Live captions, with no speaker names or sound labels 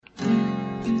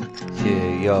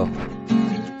Yeah, yo.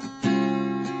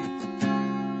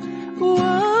 Whoa,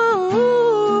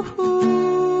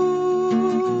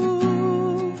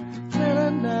 na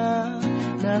na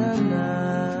na na na.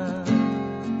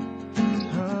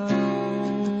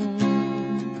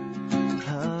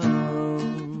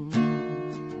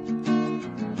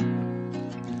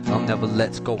 I'll never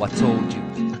let go, I told you.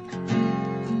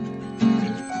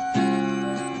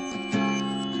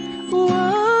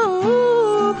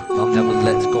 I'll never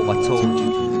let go, I told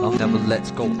you. I'll never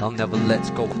let go, I'll never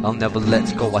let go, I'll never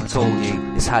let go, I told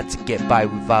you. It's hard to get by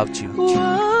without you,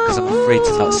 cause I'm afraid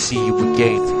to not see you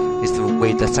again. Is there a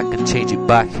way that I can change it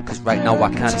back? Cause right now I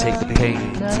can't take the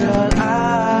pain. Girl,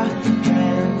 I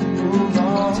can't move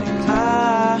on.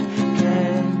 I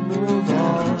can't move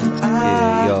on.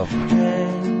 Yeah, yo.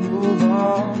 Can't move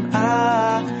on. I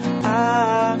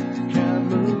can't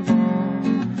move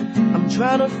on. I'm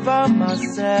trying to find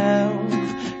myself,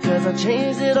 cause I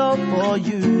changed it all for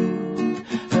you.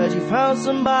 Heard you found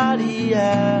somebody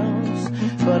else,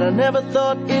 but I never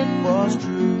thought it was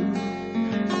true.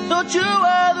 I thought you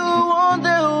were the one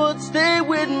that would stay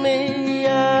with me,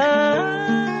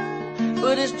 yeah.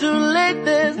 But it's too late,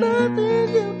 there's nothing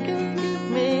you can give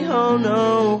me, oh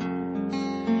no.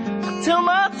 I tell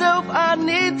myself I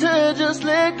need to just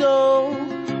let go,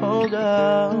 oh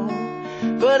girl.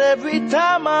 But every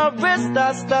time I rest,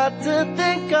 I start to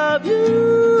think of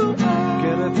you.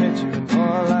 Get a picture and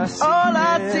all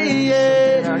I see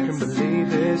is I can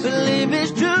believe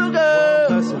it's true, girl.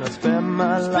 Person I spend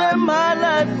my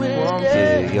life with,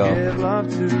 yeah, yo. Give love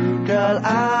to. Girl,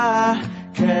 I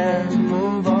can't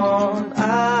move on.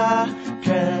 I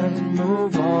can't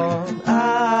move on.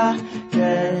 I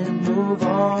can't move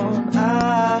on.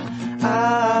 I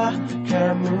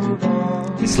can't move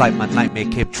on. It's like my nightmare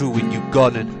came true when you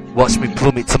gone and watched me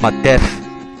plummet to my death.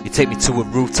 You take me to a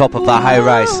rooftop of a high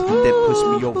rise, then push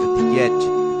me over the edge.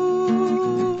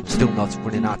 I'm still not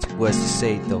running out of words to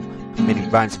say though. Many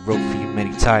rhymes I wrote for you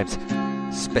many times,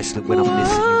 especially when I'm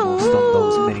missing you most on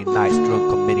those many nights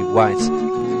drunk on many wines.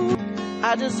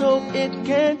 I just hope it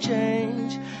can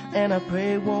change, and I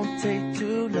pray it won't take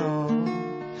too long.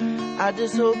 I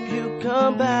just hope you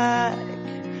come back,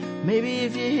 maybe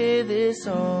if you hear this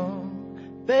song.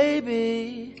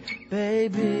 Baby,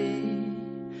 baby,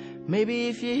 maybe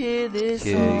if you hear this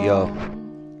song. Yeah, yo.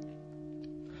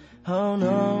 Oh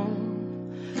no,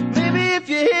 maybe if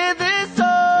you hear this song.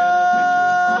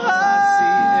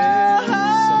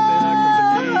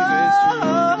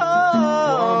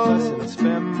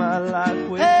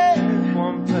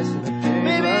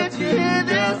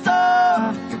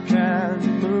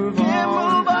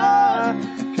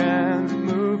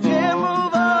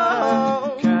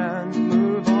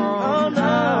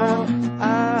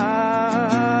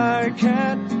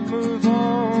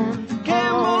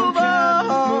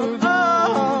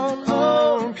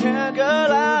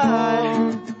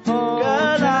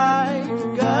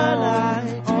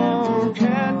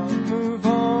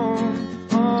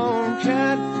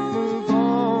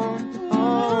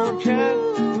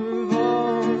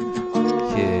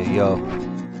 Yo.